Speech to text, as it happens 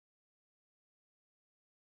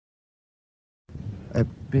A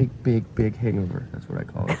big hangover. That's what I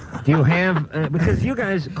call it. Do you have because you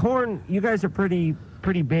guys, Korn, you guys are pretty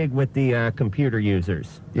big with the computer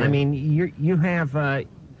users. Yeah. I mean, you have.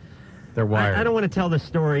 They're wired. I don't want to tell the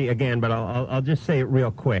story again, but I'll just say it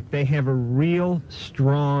real quick. They have a real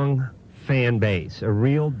strong fan base, a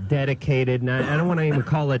real dedicated. And I don't want to even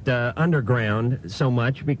call it underground so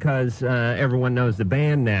much because everyone knows the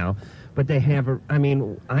band now. But they have I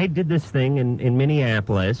mean, I did this thing in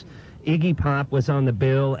Minneapolis. Iggy Pop was on the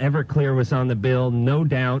bill, Everclear was on the bill, No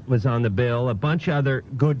Doubt was on the bill, a bunch of other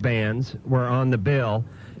good bands were on the bill,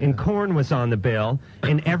 and Korn was on the bill,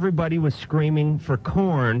 and everybody was screaming for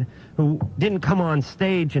Korn, who didn't come on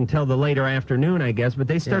stage until the later afternoon, I guess, but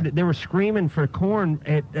they were screaming for Korn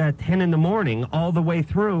at 10 in the morning all the way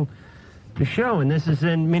through the show, and this is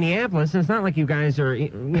in Minneapolis. It's not like you guys are,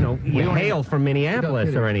 you hail from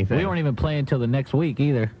Minneapolis or anything. We weren't even playing until the next week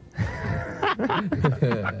either.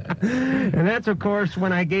 And that's, of course,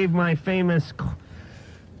 when I gave my famous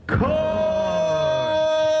Korn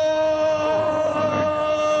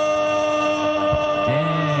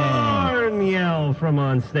yell from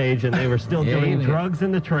on stage, and they were still doing drugs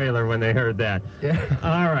in the trailer when they heard that. Yeah.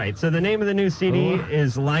 All right, so the name of the new CD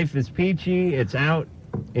is Life is Peachy. It's out.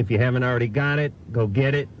 If you haven't already got it, go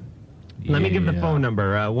get it. Let me give the phone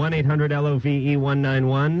number,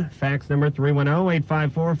 1-800-LOVE-191, fax number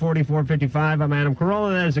 310-854-4455. I'm Adam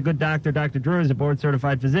Carolla. That is a good doctor. Dr. Drew is a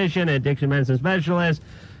board-certified physician, addiction medicine specialist.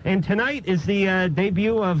 And tonight is the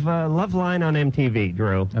debut of Loveline on MTV,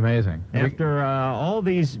 Drew. Amazing. After all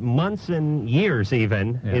these months and years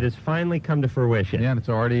even, it has finally come to fruition. Yeah, and it's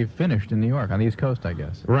already finished in New York, on the East Coast, I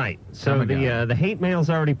guess. Right. So the hate mail's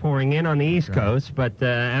already pouring in on the East Coast, but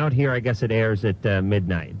out here I guess it airs at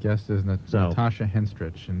midnight. Guest is Natasha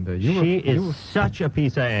Henstridge. And she is such a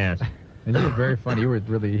piece of ass. And you were very funny. You were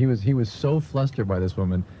really, he was so flustered by this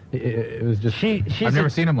woman. It was just, I've never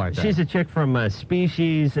seen him like that. She's a chick from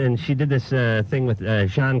Species, and she did this thing with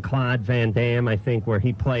Jean-Claude Van Damme, I think, where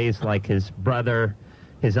he plays like his brother,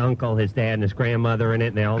 his uncle, his dad, and his grandmother in it,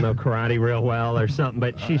 and they all know karate real well or something.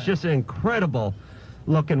 But she's just an incredible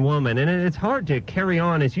looking woman, and it's hard to carry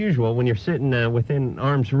on as usual when you're sitting within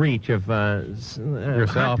arm's reach of yourself a piece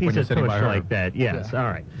when you're of sitting tush by her. like that. Yes, all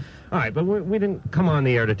right. All right, but we didn't come on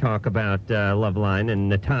the air to talk about Loveline and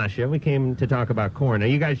Natasha. We came to talk about Korn. Now,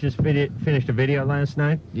 you guys just finished a video last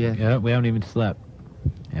night? Yeah, we haven't even slept.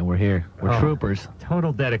 And we're here. We're troopers.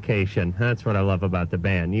 Total dedication. That's what I love about the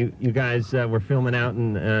band. You guys were filming out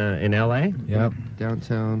in L.A.? Yep.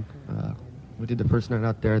 Downtown. We did the first night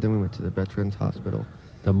out there, then we went to the Veterans Hospital.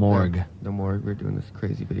 The morgue. The morgue. We were doing this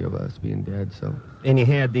crazy video of us being dead, so... And you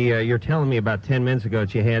had the, you're telling me about 10 minutes ago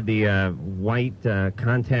that you had the white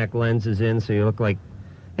contact lenses in, so you look like...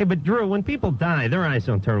 Hey, but Drew, when people die, their eyes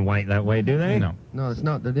don't turn white that way, do they? No. No, it's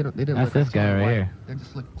not. They didn't That's look this guy right white. here. They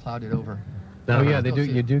just look clouded over. Oh yeah, they do.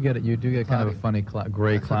 You do get kind of a funny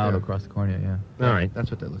gray cloud across the cornea. Yeah. All right.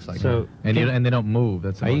 That's what that looks like. So and they don't move.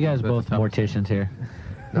 That's are you guys both morticians here?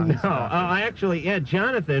 No. I actually,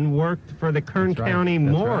 Jonathan worked for the Kern County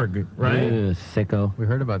morgue, right? Ew, sicko. We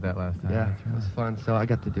heard about that last time. Yeah, it was fun. So I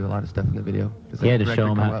got to do a lot of stuff in the video. You had to show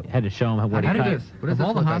him what he How cut. does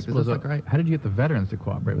all the hospitals, right? how did you get the veterans to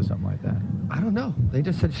cooperate with something like that? I don't know. They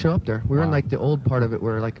just said show up there. We were in like the old part of it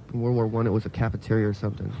where like in World War I it was a cafeteria or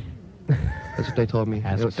something. That's what they told me.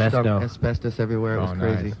 It was asbestos everywhere. It was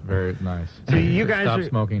crazy. Nice. Very nice. So you guys stop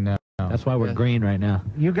smoking now. That's why we're green right now.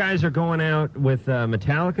 You guys are going out with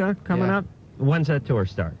Metallica coming up? When's that tour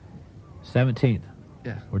start? 17th.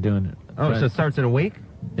 Yeah. We're doing it. Oh, so it starts in a week?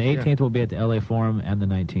 The 18th will be at the LA Forum, and the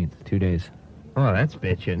 19th, 2 days. Oh, that's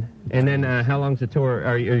bitchin'. And then how long's the tour?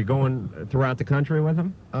 Are you going throughout the country with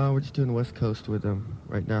them? We're just doing the West Coast with them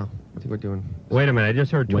right now. I think we're doing... Wait a minute, I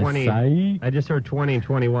just heard 20. Westside? I just heard 20 and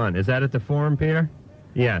 21. Is that at the Forum, Peter?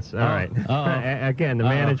 Yes, all right. Again, the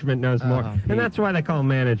management knows more. And that's why they call them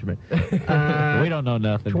management. We don't know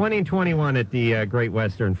nothing. 20 and 21 at the Great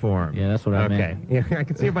Western Forum. Yeah, that's what I meant. Okay. Yeah, I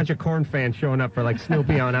can see a bunch of Korn fans showing up for like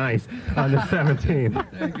Snoopy on Ice on the 17th.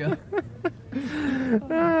 There you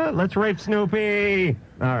go. Let's rape Snoopy.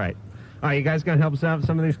 All right. All right, you guys going to help us out with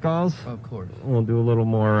some of these calls? Of course. We'll do a little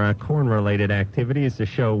more Korn-related activities. The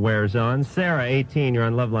show wears on. Sarah, 18, you're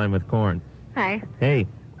on Loveline with Korn. Hi. Hey.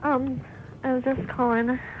 I was just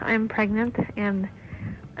calling. I'm pregnant, and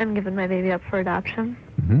I'm giving my baby up for adoption.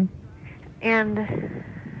 Mm-hmm. And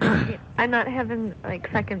I'm not having, like,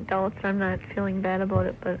 second thoughts. I'm not feeling bad about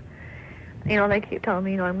it, but, you know, they keep telling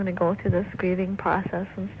me, I'm going to go through this grieving process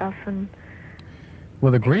and stuff, and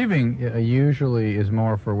Well, the grieving usually is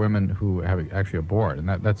more for women who have actually abort, and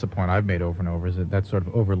that's the point I've made over and over, is that that's sort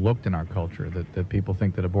of overlooked in our culture, that people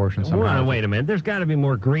think that abortion somehow... Well, wait a minute. There's got to be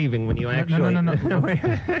more grieving when you actually... No.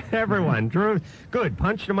 Everyone, Drew, good.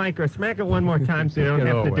 Punch the mic or smack it one more time so you don't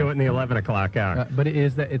have to do it in the 11 o'clock hour. But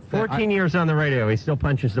it's 14 years on the radio, he still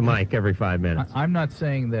punches the mic every 5 minutes. I'm not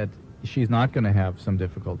saying that she's not going to have some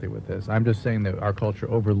difficulty with this. I'm just saying that our culture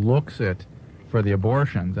overlooks it for the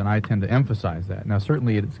abortions, and I tend to emphasize that. Now,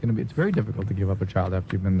 certainly, it's very difficult to give up a child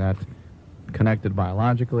after you've been that connected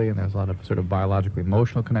biologically, and there's a lot of sort of biological,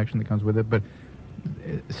 emotional connection that comes with it. But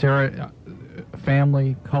Sarah,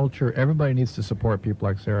 family, culture, everybody needs to support people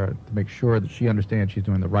like Sarah to make sure that she understands she's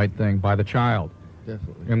doing the right thing by the child.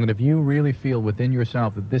 Definitely. And that if you really feel within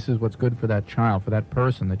yourself that this is what's good for that child, for that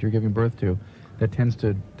person that you're giving birth to, that tends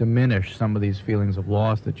to diminish some of these feelings of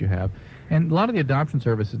loss that you have. And a lot of the adoption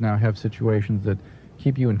services now have situations that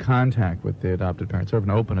keep you in contact with the adopted parents, sort of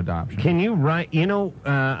an open adoption. Can you write,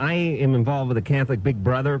 I am involved with the Catholic Big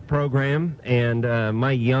Brother program, and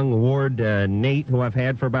my young ward, Nate, who I've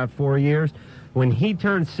had for about 4 years, when he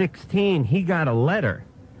turned 16, he got a letter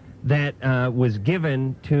that was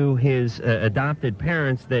given to his adopted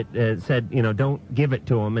parents that said, don't give it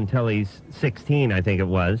to him until he's 16, I think it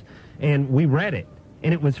was. And we read it,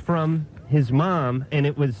 and it was from his mom, and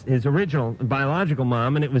it was his original biological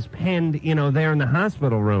mom, and it was penned, there in the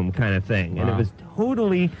hospital room kind of thing. Wow. And it was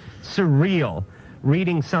totally surreal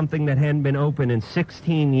reading something that hadn't been open in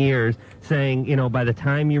 16 years, saying, by the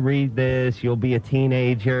time you read this, you'll be a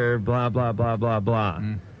teenager, blah, blah, blah, blah, blah.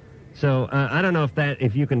 Mm. So I don't know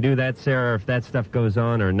if you can do that, Sarah, or if that stuff goes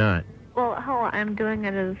on or not. Well, how I'm doing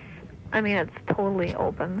it is, it's totally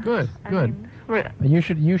open. Good.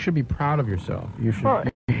 You should be proud of yourself. You should. Well,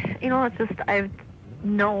 it's just I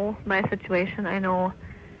know my situation. I know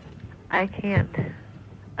I can't.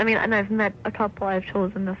 And I've met a couple. I've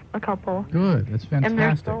chosen a couple. Good. That's fantastic. And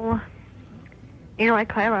they're so, I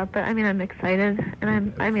cry up, but I'm excited,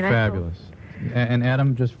 and fabulous. And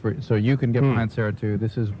Adam, so you can get behind Sarah too.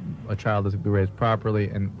 This is a child that's to be raised properly,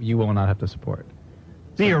 and you will not have to support.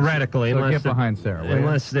 Theoretically, so get behind Sarah.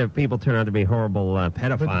 Unless the people turn out to be horrible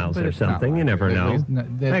pedophiles or something, you never know.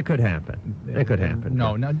 That could happen. That could happen.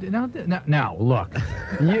 No, now, look.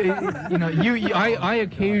 I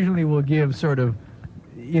occasionally will give sort of,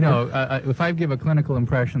 if I give a clinical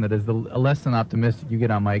impression that is less than optimistic, you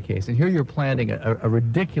get on my case. And here you're planting a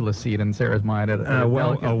ridiculous seed in Sarah's mind. A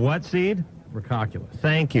what seed? Recalculus.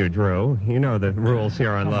 Thank you, Drew. You know the rules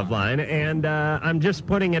here on Loveline. And I'm just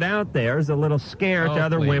putting it out there as a little scare to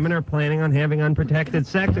other women who are planning on having unprotected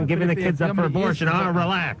sex and giving the kids up for abortion.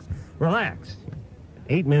 Relax.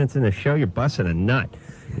 8 minutes in the show, you're busting a nut.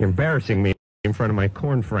 You're embarrassing me in front of my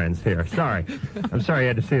Korn friends here. Sorry. I'm sorry you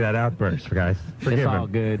had to see that outburst, guys. Forgive It's all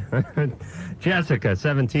good. Jessica,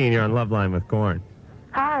 17, you're on Loveline with Korn.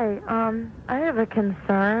 Hi. I have a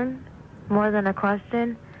concern more than a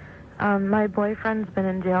question. My boyfriend's been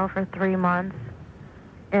in jail for 3 months,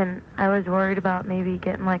 and I was worried about maybe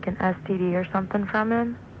getting like an STD or something from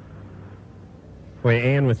him. Wait,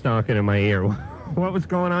 Ann was talking in my ear. What was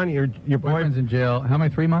going on? Your boyfriend's in jail. How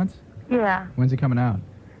many, 3 months? Yeah. When's he coming out?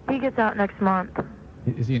 He gets out next month.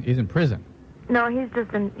 He's in prison? No, he's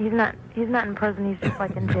not in prison. He's just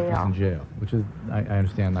like in jail. He's in jail, which is, I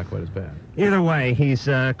understand, not quite as bad. Either way, he's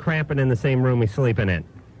cramping in the same room he's sleeping in.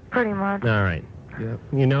 Pretty much. All right. Yep.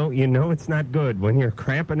 You know it's not good when you're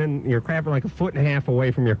cramping like 1.5 feet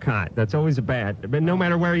away from your cot. That's always a bad, but no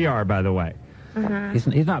matter where you are, by the way.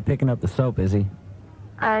 Mm-hmm. He's not picking up the soap, is he?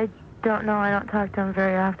 I don't know. I don't talk to him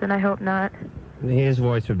very often. I hope not. His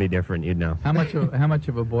voice would be different, you'd know. How much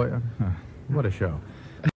of a boy... what a show.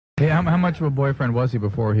 Hey, how much of a boyfriend was he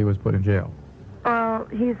before he was put in jail? Well,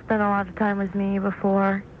 he spent a lot of time with me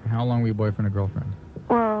before. How long were you boyfriend or girlfriend?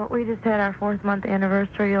 Well, we just had our 4th-month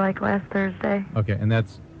anniversary last Thursday. Okay, and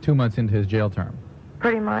that's 2 months into his jail term?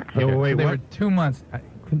 Pretty much. Okay, wait, so they were 2 months...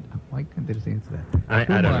 why couldn't they just answer that?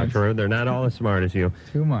 I don't know, Drew. They're not all as smart as you.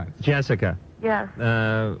 2 months. Jessica. Yes.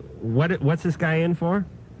 What's this guy in for?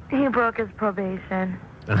 He broke his probation.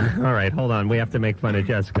 All right, hold on. We have to make fun of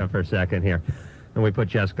Jessica for a second here. And we put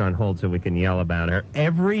Jessica on hold so we can yell about her.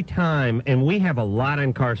 Every time, and we have a lot of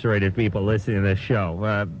incarcerated people listening to this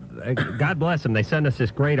show. God bless them. They send us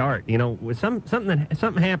this great art. Something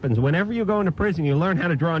happens. Whenever you go into prison, you learn how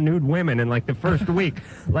to draw nude women in like the first week,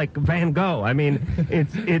 like Van Gogh. I mean,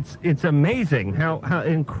 it's amazing how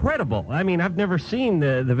incredible. I mean, I've never seen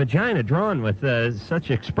the vagina drawn with such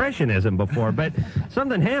expressionism before, but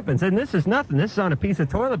something happens. And this is nothing. This is on a piece of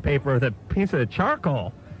toilet paper with a piece of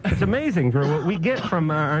charcoal. It's amazing, Drew, what we get from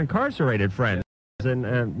our incarcerated friends,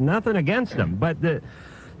 and nothing against them. But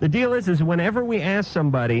The deal is whenever we ask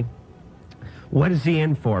somebody, what is he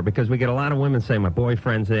in for? Because we get a lot of women saying, my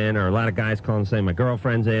boyfriend's in, or a lot of guys calling saying, my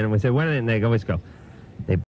girlfriend's in, and we say, what? And they always go,